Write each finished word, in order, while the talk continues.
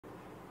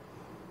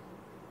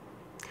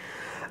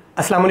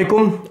अस्सलाम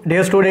वालेकुम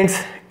dear students,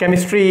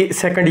 chemistry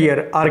second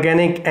year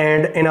organic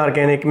and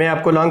inorganic. मैं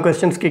आपको लॉन्ग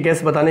क्वेश्चंस की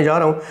गेस बताने जा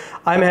रहा हूँ।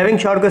 I am having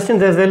short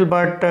questions as well,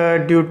 but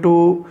due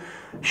to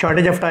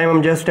shortage of time I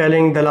am just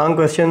telling the long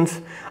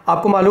questions.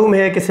 आपको मालूम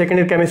है कि सेकंड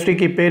ईयर केमिस्ट्री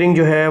की पेयरिंग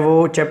जो है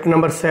वो चैप्टर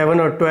नंबर 7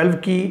 और 12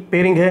 की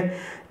पेयरिंग है,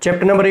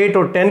 चैप्टर नंबर 8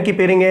 और 10 की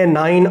पेयरिंग है,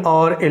 9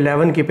 और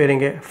 11 की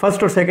पेयरिंग है,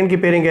 फर्स्ट और सेकंड की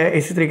पेयरिंग है,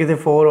 इसी तरीके से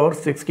 4 और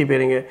 6 की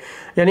पेयरिंग है।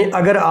 यानी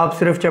अगर आप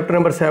सिर्फ चैप्टर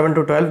नंबर 7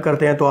 to 12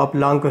 करते हैं तो आप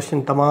लॉन्ग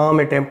क्वेश्चन तमाम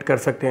अटैम्प्ट कर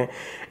सकते हैं।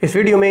 इस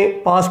वीडियो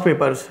में पास्ट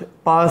पेपर्स,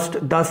 पास्ट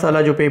 10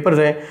 साल जो पेपर्स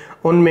हैं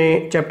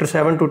उनमें चैप्टर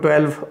 7 to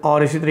 12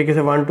 और इसी तरीके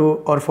से 1, 2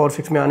 और 4,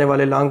 6 में आने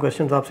वाले लॉन्ग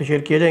क्वेश्चन आपसे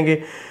शेयर किए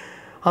जाएंगे।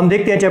 हम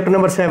देखते हैं chapter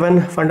number 7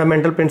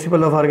 fundamental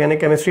principle of organic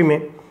chemistry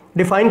में।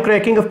 Define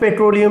cracking of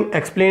petroleum,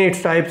 explain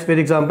its types with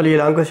example. ये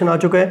लॉन्ग क्वेश्चन आ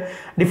चुका है।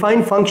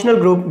 Define functional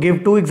group, give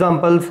 2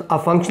 examples a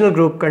functional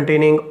group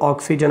containing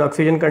oxygen.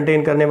 Oxygen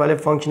contain करने वाले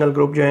फंक्शनल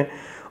ग्रुप जो हैं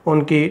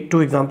उनकी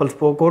 2 examples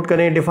को कोट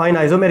करें। Define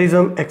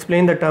isomerism,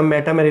 explain the term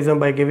metamerism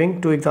by giving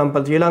 2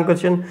 examples. ये long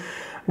question.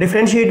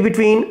 Differentiate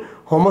between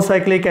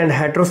homocyclic and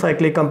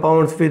heterocyclic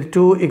compounds with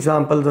 2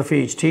 examples of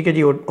each. ठीक है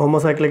जी,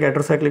 होमोसाइक्लिक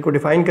हेट्रोसाइक्लिक को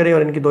डिफाइन करें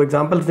और इनकी 2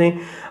 एग्जांपल्स दें।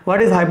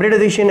 What is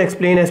hybridisation,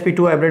 explain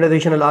sp2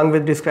 hybridisation along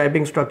with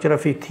describing structure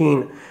of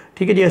ethene.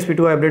 ठीक है जी,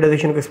 sp2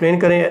 हाइब्रिडाइजेशन को एक्सप्लेन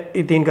करें,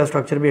 इथीन का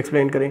स्ट्रक्चर भी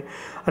एक्सप्लेन करें।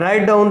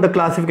 Write down the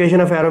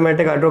classification of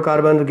aromatic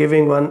hydrocarbon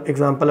giving 1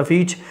 example of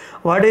each.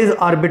 What is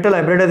orbital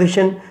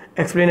hybridisation,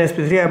 explain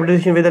sp3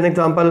 hybridization with an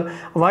example.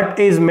 What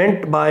is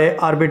meant by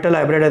orbital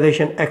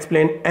hybridization,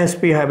 explain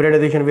sp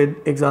hybridization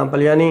with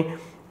example। यानी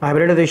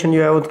hybridisation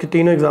जो है उसके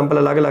तीनों example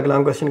अलग अलग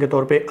long question के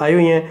तौर पे आई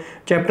हुई हैं।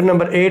 चैप्टर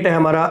नंबर 8 है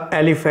हमारा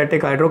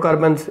एलिफेटिक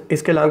हाइड्रोकार्बन्स।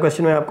 इसके लॉन्ग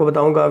क्वेश्चन मैं आपको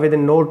बताऊंगा with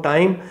in no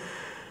time.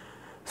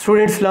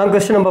 Students, long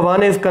question number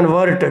 1 is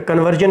convert.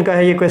 Conversion का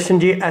है ये क्वेश्चन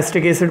जी।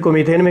 एसिटिक एसिड को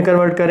मीथेन में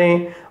कन्वर्ट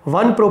करें,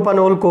 1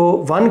 प्रोपानोल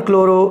को 1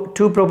 क्लोरो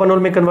 2 प्रोपानोल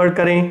में कन्वर्ट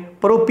करें,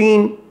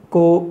 प्रोपीन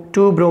को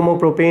 2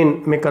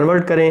 ब्रोमोप्रोपेन में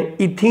कन्वर्ट करें,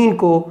 इथीन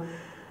को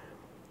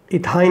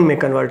इथाइन में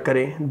कन्वर्ट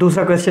करें।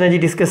 दूसरा क्वेश्चन है जी,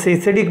 discuss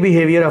acidic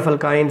behaviour of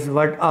alkynes.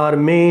 What are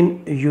main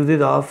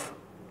uses of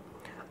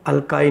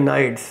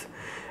अल्काइनाइड्स।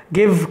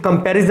 Give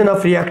comparison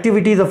of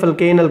reactivities of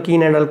alkane,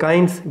 alkyne and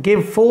alkynes.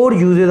 Give 4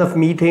 uses of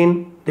methane.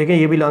 देखें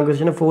ये भी लॉन्ग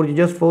क्वेश्चन है, 4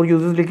 जस्ट 4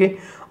 यूजेस लिखें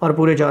और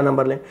पूरे 4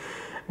 नंबर लें।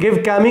 Give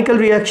chemical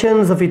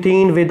reactions of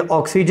ethene with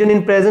oxygen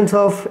in presence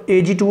of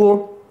Ag2O,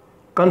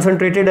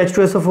 concentrated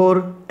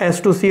H2SO4,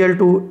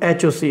 S2Cl2,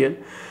 HOCl।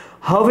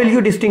 How will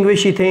you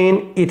distinguish ethane,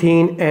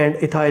 ethene and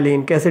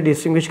ethylene। कैसे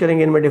distinguish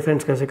करेंगे, इनमें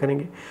डिफरेंस कैसे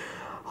करेंगे।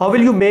 How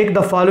will you make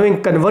the following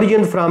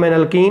conversion from an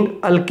alkene।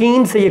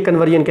 Alkyne से ये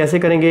conversion कैसे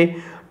करेंगे।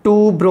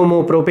 2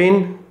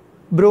 bromopropane,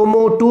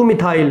 bromo 2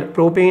 methyl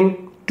propane,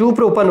 2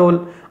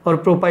 propanol और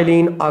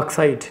प्रोपाइलीन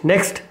ऑक्साइड।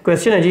 नेक्स्ट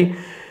क्वेश्चन है जी,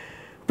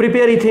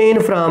 prepare ethane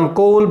from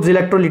Kolbe's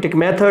electrolytic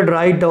method,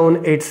 write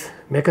down it's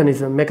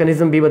mechanism.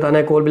 Mechanism भी बताना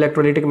है Kolb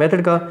electrolytic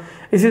method का।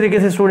 इसी तरीके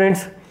से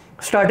students,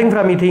 starting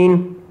from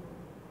ethene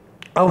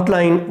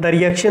outline the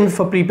reaction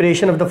for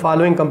preparation of the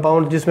following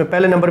compound, जिसमें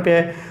पहले नंबर पे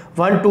है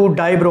 1, 2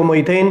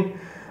 डाइब्रोमोइथेन,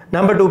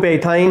 नंबर 2 पे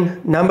इथाइन,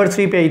 नंबर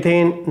 3 पे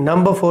इथेन,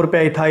 नंबर 4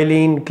 पे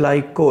ethylene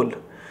glycol.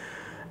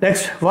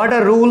 Next, what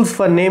are rules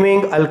for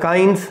naming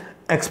alkynes,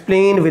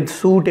 explain with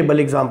suitable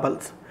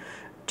examples.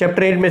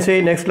 Chapter 8 में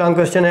से next long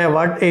question है,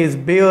 what is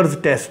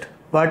bears test,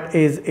 what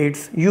is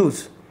it's use.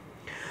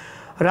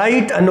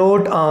 Right a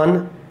note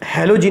on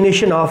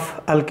halogenation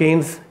of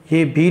alkanes.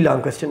 ये भी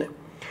long question है।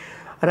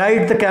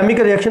 Right the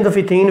chemical reactions of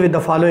ethene with the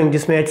following,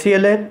 जिसमें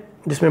HCl है,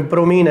 जिसमें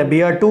bromine है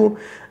Br2,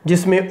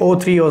 जिसमें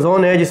O3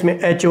 ozone है, जिसमें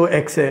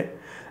HOX है।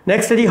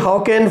 नेक्स्ट है जी,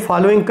 how can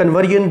following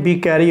conversion be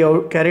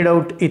carried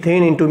out,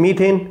 ethane into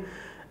methane,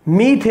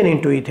 methane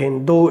into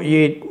ethane. 2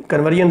 ये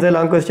कन्वर्जन है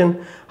long question.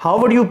 How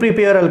would you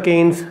prepare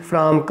alkanes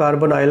from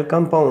carbonyl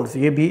compounds.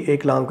 ये भी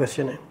एक लॉन्ग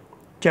क्वेश्चन है।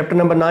 चैप्टर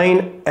नंबर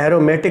 9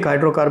 एरोमेटिक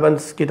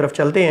हाइड्रोकार्बन्स की तरफ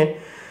चलते हैं।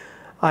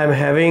 I am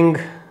having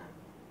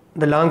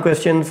the long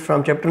questions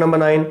from chapter number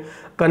 9।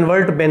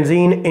 Convert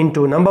benzene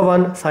into number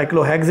 1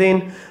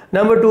 cyclohexane,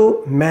 number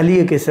 2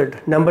 malic acid,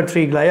 number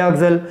 3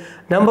 ग्लाइऑक्सल,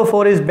 number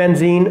 4 is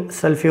benzene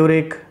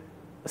sulphonic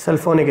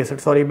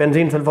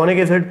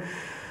acid.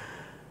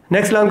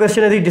 Next long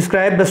question है,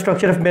 describe the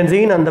structure of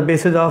benzene on the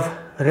basis of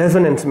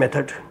resonance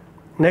method.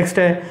 Next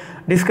है,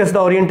 discuss the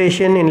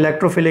orientation in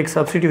electrophilic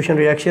substitution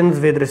reactions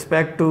with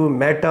respect to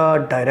Meta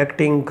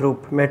directing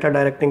group. Meta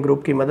directing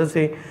group की मदद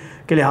से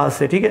के लिहाज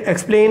से। ठीक है,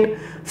 explain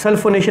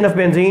sulphonation of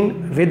benzene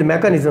with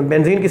mechanism.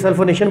 Benzene की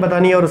सल्फोनेशन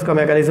बतानी है और उसका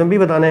मैकेनिज्म भी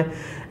बताना है।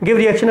 Give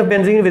reaction of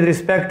benzene with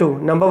respect to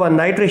number 1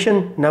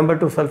 nitration, number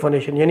 2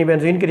 sulphonation. यानी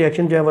बेंजीन की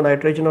रिएक्शन जो है वो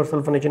नाइट्रेशन और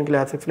सल्फोनेशन के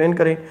लिहाज से एक्सप्लेन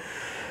करें।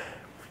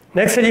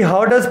 नेक्स्ट है जी,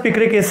 how does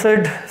picric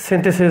acid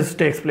synthesis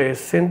takes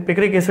place.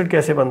 Picric acid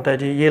कैसे बनता है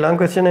जी, ये लॉन्ग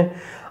क्वेश्चन है।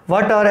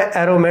 What are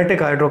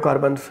aromatic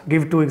hydrocarbons,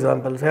 give 2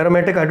 examples.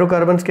 Aromatic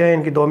hydrocarbons क्या है,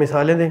 इनकी 2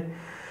 मिसालें दें।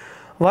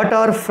 What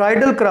are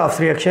Friedl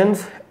craft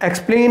reactions,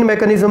 explain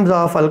mechanisms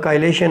of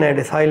alkylation and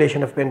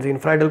acylation of benzene.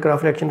 Friedl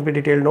craft reaction पे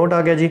डिटेल नोट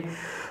आ गया जी।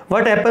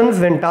 What happens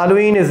when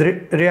toluene is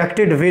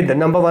reacted with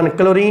number 1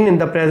 chlorine in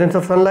the presence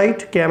of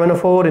sunlight,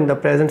 KMnO4 in the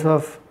presence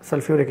of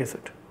sulfuric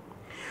acid.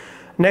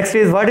 Next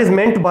is what is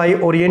meant by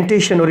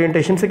orientation,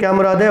 orientation से क्या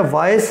मुराद है?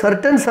 Y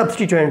certain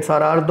substituents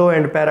are ortho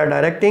and para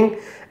directing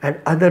and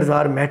others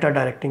are Meta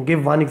directing,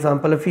 give one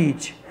example of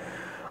each.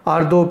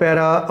 Ortho,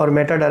 para और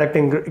Meta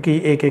directing की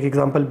एक एक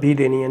example भी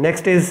देनी है।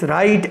 Next is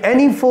right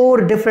any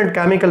 4 different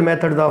chemical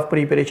methods of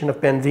preparation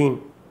of benzene,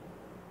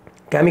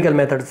 chemical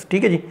methods,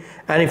 ठीक है जी,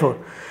 any 4।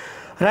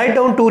 Write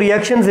down 2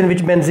 reactions in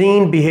which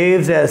benzene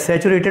behaves as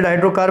saturated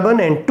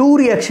hydrocarbon and 2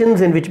 reactions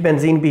in which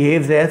benzene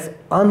behaves as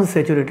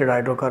unsaturated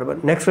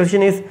hydrocarbon. Next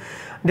question is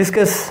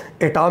discuss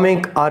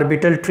atomic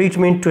orbital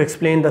treatment to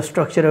explain the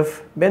structure of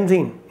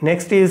benzene.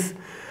 Next is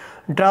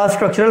draw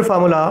structural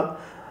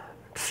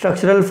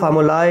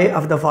formulae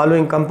of the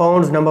following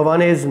compounds. Number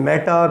 1 is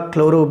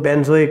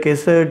metachlorobenzoic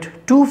acid,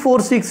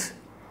 2,4,6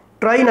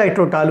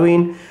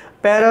 trinitrotoluene,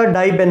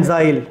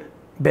 para-dibenzyl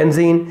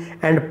benzene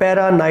and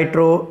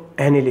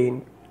para-nitroaniline.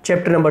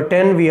 Chapter number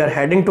 10 we are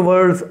heading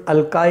towards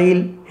alkyl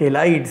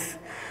halides.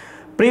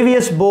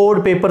 Previous board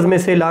papers में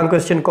से long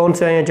question कौन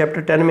से आए हैं?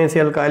 Chapter 10 में से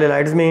alkyl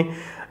halides में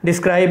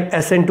describe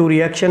SN2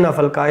 reaction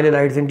of alkyl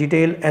halides in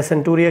detail.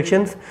 SN2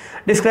 reactions,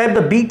 describe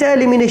the beta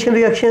elimination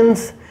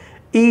reactions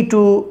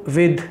E2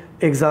 with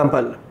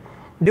example.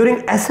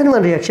 During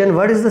SN1 reaction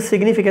what is the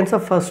significance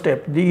of first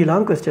step? ये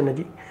long question है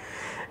जी।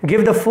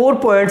 Give the 4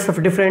 points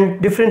of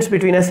difference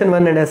between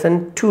SN1 and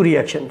SN2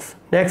 reactions.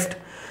 Next,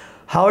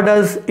 how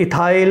does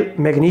ethyl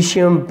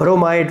magnesium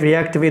bromide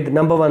react with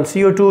number 1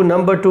 CO2,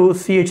 number 2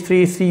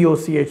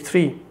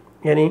 CH3COCH3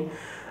 यानी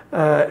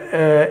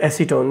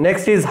acetone.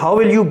 Next is how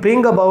will you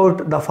bring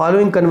about the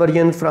following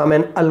conversion from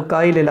an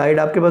alkyl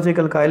halide? आपके पास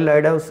एक alkyl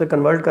halide है, उससे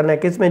convert करना है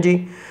किस में जी?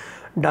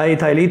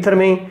 Diethyl ether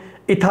में,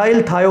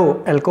 इथाइल थायो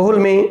अल्कोहल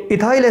में,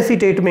 इथाइल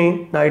एसीटेट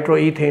में, नाइट्रो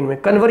ईथेन में।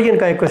 कन्वर्जन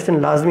का एक क्वेश्चन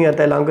लाजमी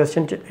आता है लॉन्ग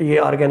क्वेश्चन ये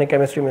ऑर्गेनिक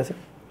केमिस्ट्री में से।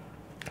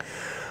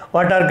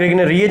 What are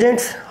Grignard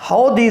reagents?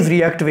 How these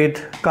react with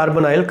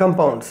carbonyl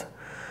compounds?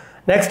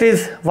 Next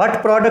is what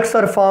products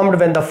are formed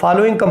when the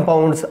following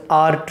compounds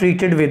are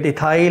treated with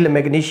ethyl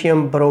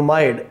magnesium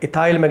bromide?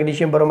 Ethyl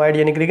magnesium bromide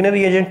यानी Grignard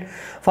reagent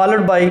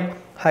followed by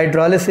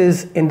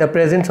hydrolysis in the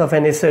presence of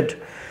an acid.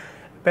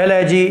 पहला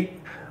है जी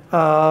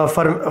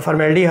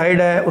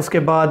formaldehyde है, उसके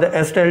बाद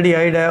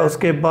एस्टेल्डिहाइड है,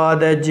 उसके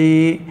बाद है जी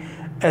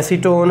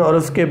एसीटोन और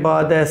उसके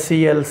बाद है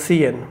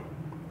ClCN.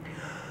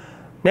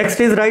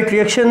 Next is write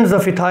reactions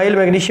of ethyl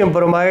magnesium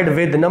bromide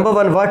with number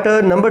 1 water,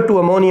 number 2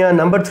 ammonia,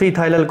 number 3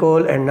 ethyl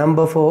alcohol and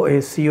number 4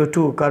 is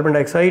CO2 carbon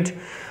dioxide.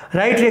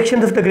 Write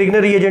reactions of the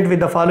Grignard reagent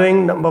with the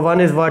following. Number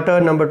 1 is water,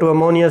 number 2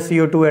 ammonia,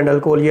 CO2 and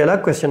alcohol. ये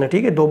अलग question है,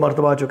 ठीक है, 2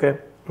 मरतबा आ चुका है।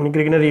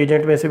 Grignard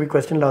reagent में से भी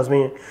क्वेश्चन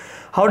लाजमी है।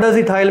 How does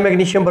ethyl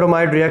magnesium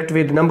bromide react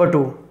with number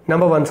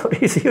 1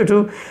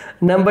 CO2,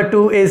 number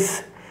 2 is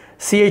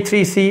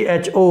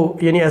CH3CHO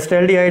यानी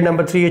acetaldehyde,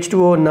 number 3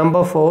 H2O,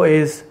 number 4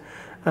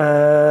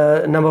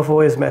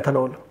 is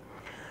methanol.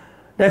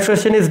 Next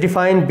question is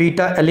define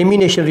beta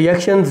elimination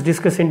reactions,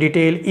 discuss in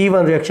detail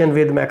E1 reaction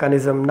with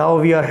mechanism. Now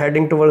we are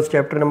heading towards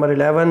chapter number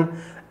 11,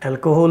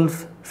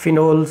 alcohols,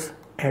 phenols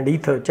and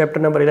ether. Chapter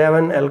number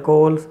 11,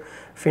 alcohols,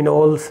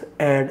 phenols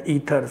and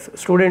ethers.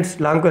 Students,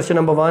 long question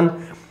number 1,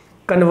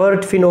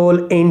 convert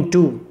phenol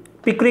into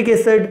picric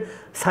acid,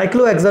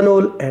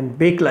 cyclohexanol and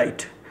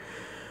bakelite.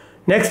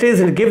 Next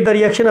is give the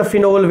reaction of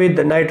phenol with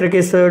nitric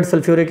acid,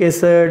 sulfuric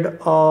acid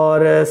or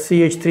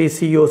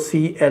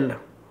CH3COCl.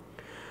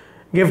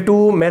 Give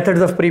 2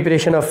 methods of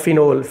preparation of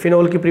phenol.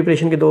 Phenol की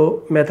preparation के 2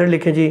 method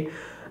लिखें जी।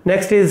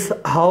 Next is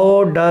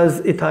how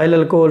does ethyl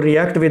alcohol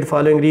react with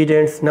following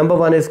reagents? Number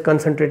 1 is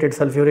concentrated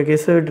sulfuric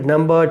acid,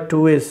 number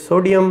 2 is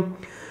sodium,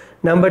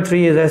 number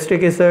 3 is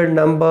acetic acid,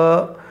 number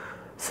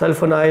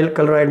sulfonyl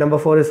chloride, number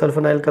 4 is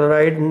sulfonyl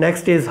chloride.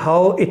 Next is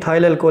how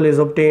ethyl alcohol is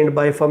obtained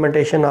by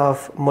fermentation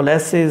of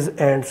molasses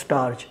and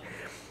starch.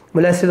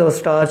 Molasses और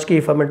starch की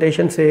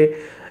fermentation से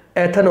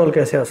ethanol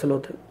कैसे हासिल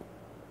होता है?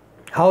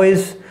 How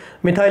is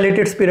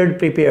methylated spirit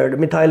prepared?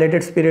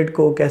 Methylated spirit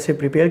को कैसे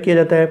prepare किया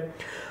जाता है?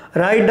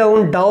 Write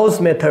down Dow's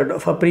method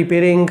for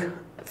preparing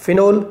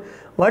phenol.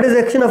 What is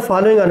the action of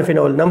following on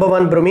phenol? Number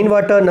 1 bromine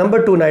water,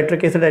 number 2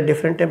 nitric acid at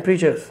different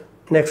temperatures.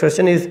 Next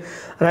question is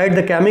write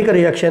the chemical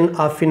reaction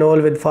of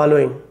phenol with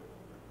following.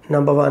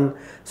 Number 1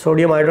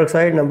 sodium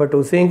hydroxide, number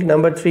 2 zinc,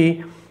 number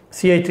 3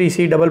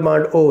 CH3C double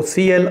bond O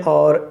Cl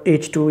और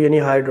H2 यानी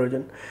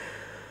hydrogen.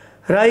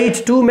 Write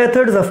 2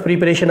 methods of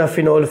preparation of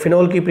phenol.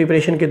 Phenol की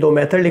preparation के 2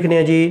 method लिखने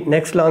हैं जी.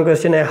 Next long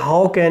question है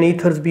how can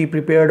ethers be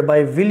prepared by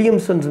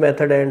Williamson's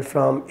method and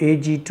from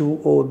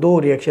Ag2O. 2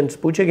 reactions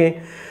पूछे गए.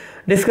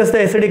 Discuss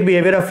the acidic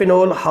behavior of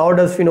phenol. How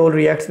does phenol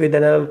reacts with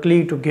an alkali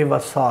to give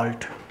us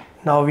salt?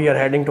 Now we are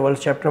heading towards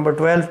chapter number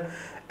 12,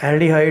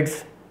 aldehydes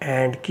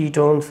and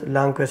ketones.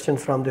 Long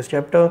questions from this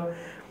chapter.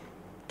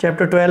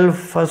 Chapter 12,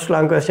 first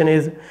long question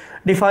is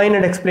define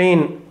and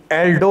explain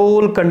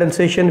aldol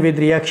condensation with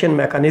reaction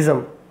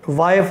mechanism.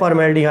 Why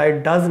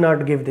formaldehyde does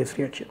not give this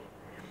reaction?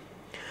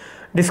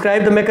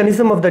 Describe the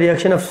mechanism of the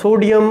reaction of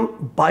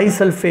sodium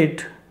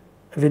bisulfate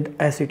with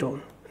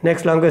acetone.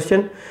 Next long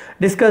question,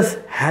 discuss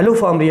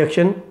haloform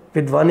reaction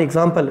with 1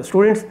 example.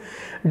 Students,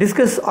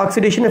 discuss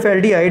oxidation of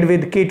aldehyde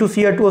with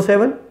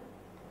K2Cr2O7.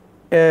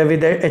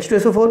 with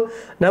H2SO4.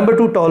 Number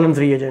 2 tolerance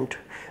reagent.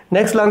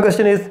 Next long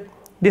question is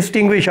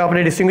distinguish,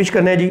 आपने distinguish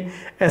करना है जी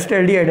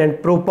acetaldehyde and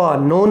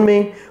propanone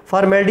में,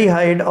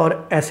 formaldehyde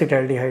और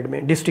acetaldehyde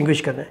में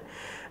distinguish करना है.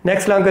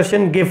 Next long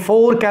question, give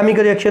 4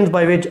 chemical reactions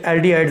by which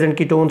aldehydes and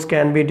ketones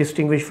can be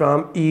distinguish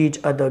from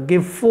each other.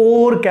 Give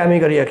 4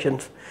 chemical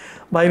reactions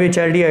by which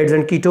aldehydes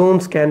and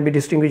ketones can be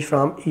distinguished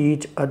from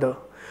each other.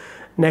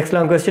 Next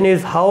long question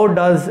is how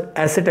does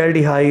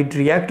acetaldehyde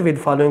react with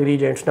following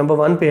reagents. Number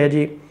 1 पे है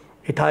जी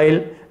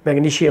ethyl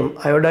magnesium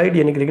iodide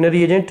यानी Grignard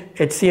reagent,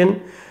 HCN,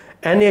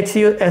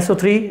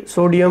 NaHCSO3,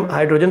 sodium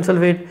hydrogen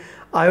sulfate,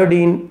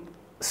 iodine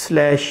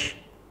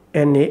 /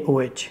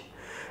 NaOH.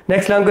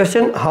 Next long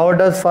question, how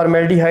does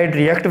formaldehyde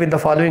react with the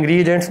following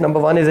reagents. Number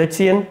 1 is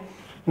HCN.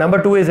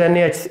 Number 2 is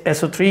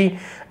NaSO3.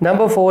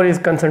 Number 4 is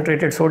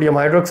concentrated sodium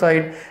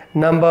hydroxide.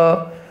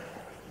 Number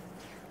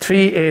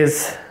 3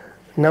 is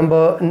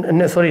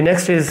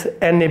next is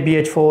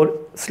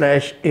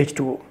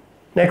NaBH4/H2O.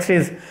 Next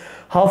is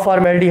how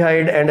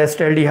formaldehyde and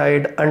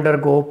acetaldehyde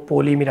undergo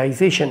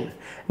polymerization.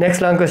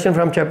 Next long question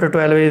from chapter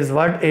 12 is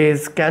what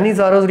is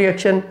Cannizaro's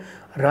reaction?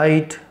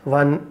 Write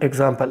one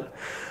example.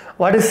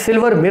 What is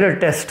silver mirror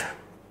test?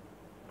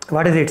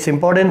 What is its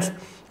importance?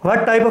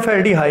 What type of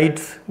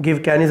aldehydes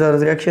give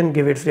Cannizaro's reaction?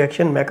 Give its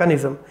reaction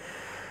mechanism.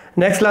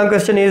 Next long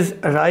question is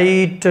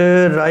write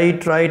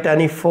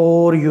any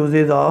 4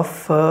 uses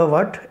of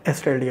what?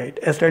 Acetaldehyde.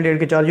 Acetaldehyde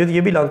के 4 use,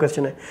 ये भी long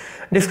question है.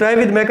 Describe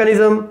with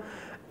mechanism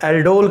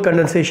aldol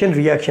condensation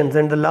reactions.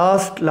 And the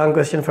last long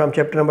question from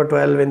chapter number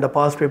 12 in the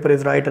past paper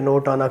is write a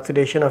note on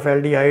oxidation of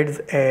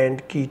aldehydes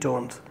and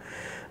ketones.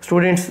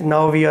 Students,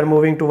 now we are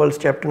moving towards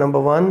chapter number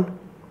 1.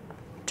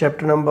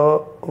 Chapter number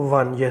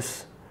 1,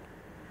 yes.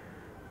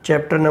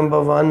 Chapter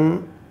number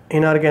 1,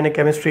 inorganic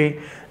chemistry.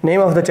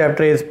 Name of the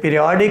chapter is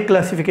periodic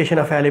classification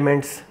of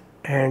elements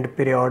and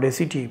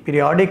periodicity.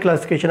 Periodic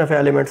classification of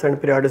elements and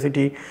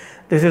periodicity.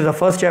 This is the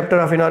first chapter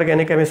of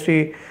inorganic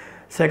chemistry,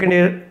 second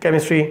year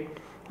chemistry.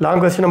 Long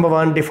question number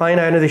 1, define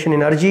ionization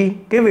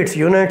energy, give its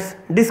units,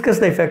 discuss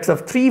the effects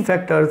of 3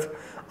 factors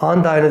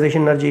on the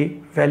ionization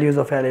energy values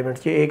of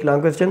elements. ये एक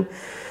long question.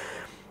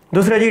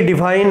 दूसरा जी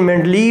define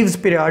Mendeleev's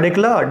periodic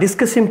law,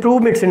 discuss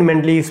improvements in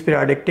Mendeleev's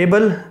periodic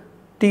table.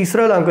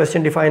 तीसरा long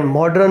question, define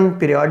modern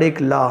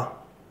periodic law.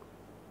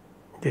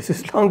 This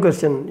is long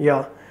question,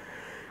 yeah.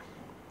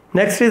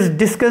 Next is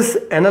discuss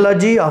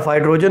analogy of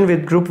hydrogen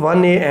with group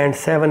 1A and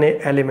 7A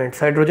elements.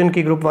 Hydrogen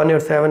की group 1A और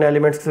 7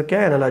 elements से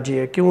क्या analogy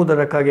है, क्यों उधर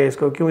रखा गया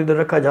इसको, क्यों इधर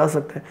रखा जा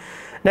सकता है.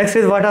 Next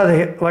is what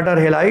are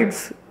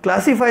halides,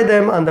 classify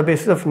them on the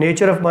basis of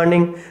nature of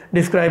bonding,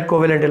 describe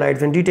covalent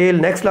halides in detail.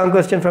 Next long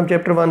question from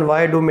chapter 1,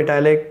 why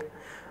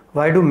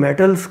do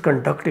metals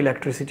conduct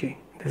electricity.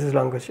 This is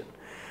long question.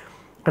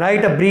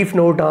 Write a brief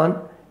note on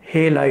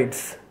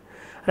halides.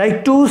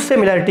 Write 2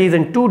 similarities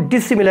and 2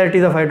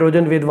 dissimilarities of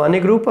hydrogen with 1A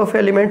group of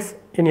elements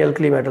in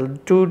alkali metal.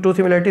 Two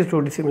similarities,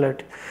 2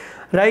 dissimilarities.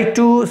 Write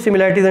 2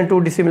 similarities and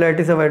 2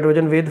 dissimilarities of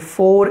hydrogen with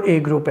 4A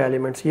group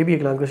elements. ये भी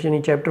एक long question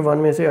है. Chapter 1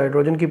 में से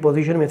hydrogen की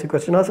position में से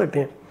question आ सकते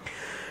हैं.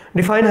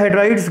 Define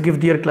hydrides, give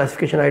their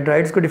classification.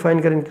 Hydrides को define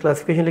करें,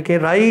 classification लिखें.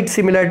 Write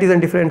similarities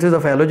and differences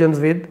of halogens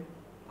with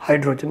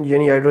hydrogen.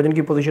 यानी हाइड्रोजन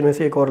की पोजीशन में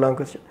से एक और long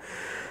question.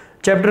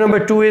 Chapter number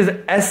 2 is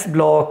S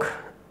block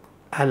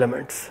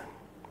elements.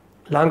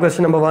 Long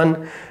question number 1,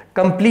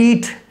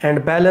 complete and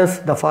balance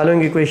the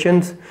following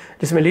equations,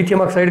 जिसमें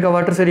लिथियम ऑक्साइड का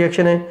वाटर से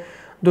रिएक्शन है,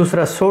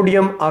 दूसरा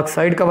सोडियम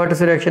ऑक्साइड का वाटर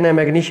से रिएक्शन है,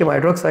 मैग्नीशियम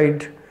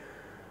हाइड्रोक्साइड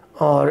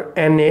और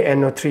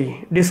NaNO3.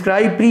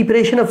 Describe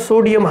preparation of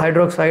sodium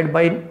hydroxide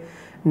by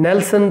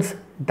Nelson's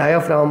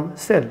diaphragm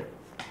cell.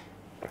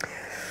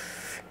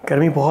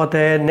 गर्मी बहुत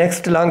है.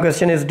 Next long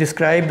question is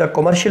describe the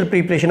commercial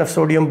preparation of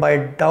sodium bye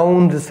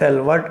downs cell.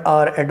 What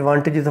are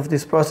advantages of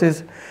this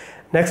process.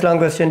 Next long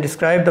question,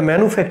 describe the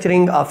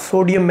manufacturing of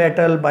sodium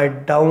metal by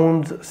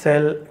downs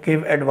cell,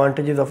 give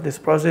advantages of this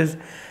process.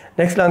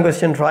 Next long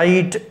question,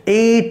 right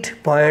 8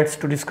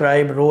 points to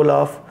describe role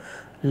of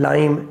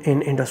lime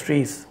in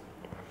industries.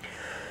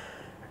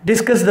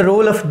 Discuss the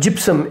role of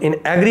gypsum in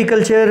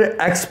agriculture.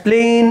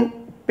 Explain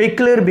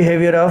peculiar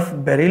behavior of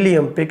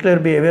beryllium.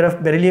 Peculiar behavior of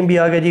beryllium भी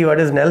आ गया जी. What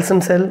is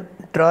Nelson cell?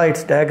 Draw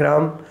its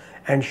diagram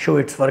and show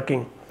its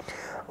working.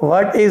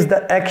 What is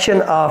the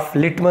action of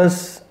litmus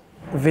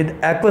with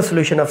aqueous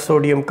solution of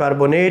sodium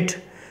carbonate?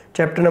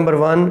 Chapter number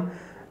 1.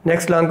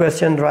 Next long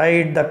question,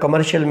 write the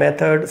commercial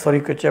method,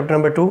 chapter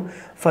number 2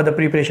 for the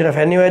preparation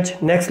of NaOH.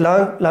 Next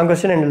long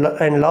question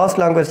and last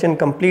long question,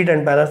 complete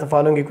and balance the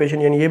following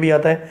equation. यानी ये भी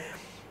आता है,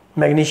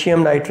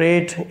 magnesium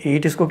nitrate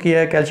heat इसको किया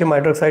है, calcium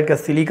hydroxide का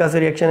silica से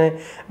रिएक्शन है,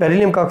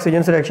 बेरिलियम का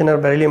ऑक्सीजन से रिएक्शन है और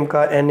बेरिलियम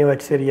का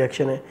NaOH से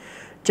रिएक्शन है.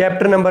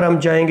 चैप्टर नंबर हम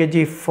जाएंगे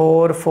जी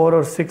 4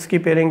 और 6 की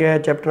पेयरिंग है.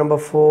 Chapter number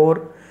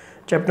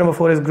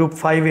 4 is group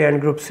 5A and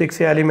group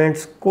 6A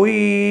elements.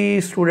 कोई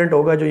स्टूडेंट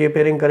होगा जो ये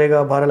पेयरिंग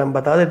करेगा, बहरहाल हम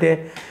बता देते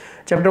हैं.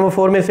 चैप्टर नंबर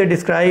 4 में से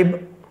describe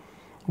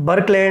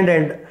बर्कलैंड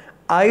and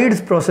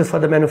aides process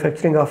for the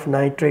manufacturing of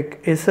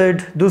nitric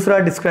acid. दूसरा,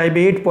 describe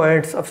 8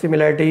 points of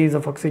similarities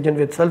of oxygen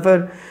with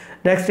sulphur.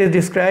 Next is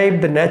describe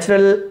the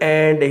natural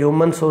and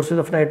human sources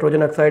of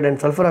nitrogen oxide and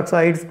sulfur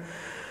oxides.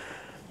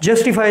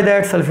 Justify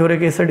that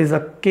sulfuric acid is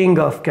a king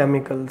of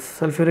chemicals.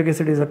 Sulfuric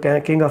acid is a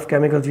king of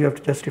chemicals. You have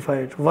to justify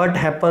it. What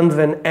happens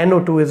when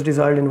NO2 is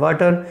dissolved in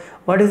water?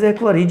 What is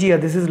aqua regia?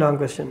 This is long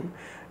question.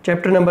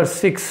 Chapter number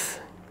 6.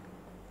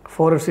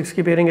 4 और 6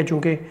 की pairing है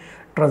चूँकि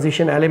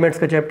transition elements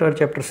का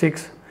chapter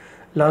 6.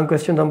 Long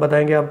question हम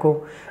बताएंगे आपको.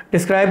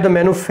 Describe the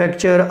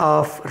manufacture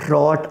of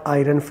wrought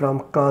iron from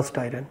cast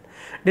iron.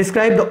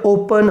 Describe the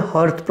open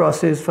hearth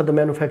process for the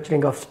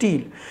manufacturing of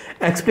steel.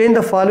 Explain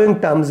the following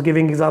terms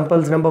giving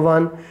examples. Number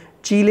 1,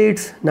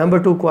 chelates. Number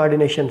 2,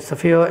 coordination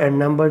sphere. And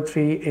number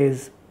 3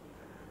 is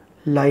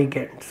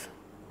ligands.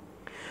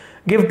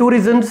 Give 2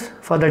 reasons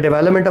for the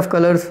development of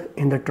colors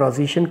in the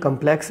transition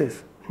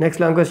complexes.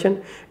 Next long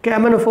question.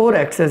 KMnO4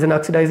 acts as an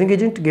oxidizing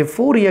agent. Give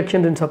 4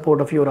 reactions in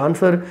support of your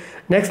answer.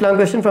 Next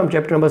long question from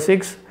chapter number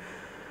 6.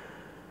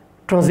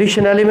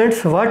 Transition elements.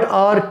 What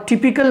are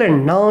typical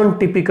and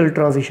non-typical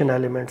transition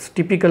elements?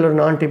 Typical और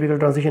non-typical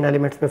transition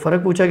elements में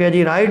फ़र्क पूछा गया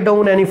जी. Write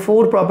down any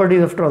 4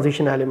 properties of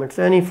transition elements.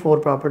 Any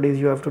 4 properties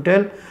you have to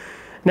tell.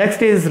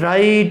 Next is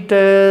write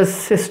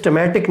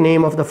systematic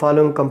name of the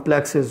following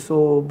complexes.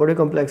 So बड़े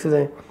complexes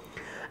हैं.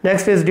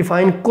 Next is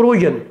define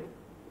corrosion.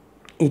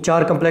 ये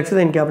 4 complexes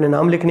हैं, इनके आपने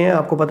नाम लिखने हैं.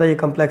 आपको पता है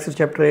ये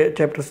complexes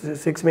chapter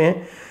 6 में है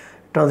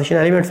ट्रांजिशन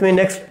एलिमेंट्स में.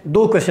 नेक्स्ट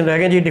 2 क्वेश्चन रह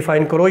गए जी.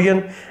 Define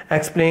corrosion.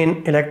 Explain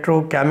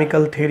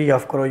electrochemical theory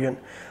of corrosion.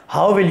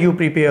 How will you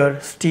prepare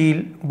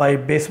steel bye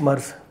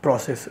बेसमर्स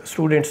process.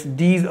 Students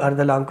these are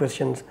the long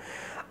questions.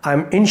 I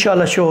am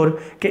इंशाल्लाह श्योर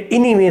कि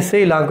इन्हीं में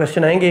से लॉन्ग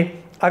क्वेश्चन आएंगे.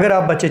 अगर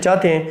आप बच्चे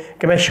चाहते हैं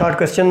कि मैं शॉर्ट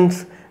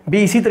क्वेश्चंस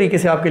भी इसी तरीके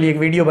से आपके लिए एक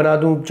वीडियो बना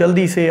दूं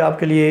जल्दी से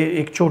आपके लिए,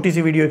 एक छोटी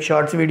सी वीडियो, एक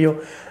शॉर्ट सी वीडियो,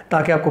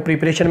 ताकि आपको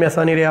प्रिपरेशन में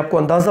आसानी रहे, आपको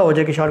अंदाज़ा हो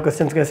जाए कि शॉर्ट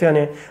क्वेश्चंस कैसे आने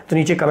हैं, तो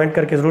नीचे कमेंट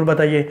करके ज़रूर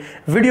बताइए.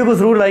 वीडियो को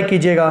ज़रूर लाइक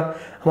कीजिएगा,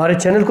 हमारे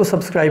चैनल को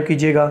सब्सक्राइब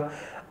कीजिएगा.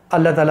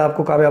 अल्लाह ताला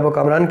आपको कामयाब व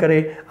कामरान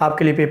करे,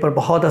 आपके लिए पेपर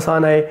बहुत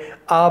आसान आए,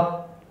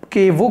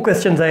 आपके वो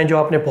क्वेश्चंस आएँ जो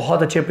आपने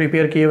बहुत अच्छे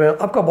प्रिपेयर किए हुए हैं,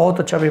 आपका बहुत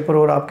अच्छा पेपर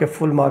और आपके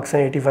फुल मार्क्स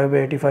हैं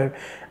 85/85.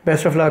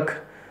 Best of luck.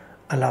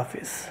 अल्लाह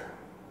हाफिज़.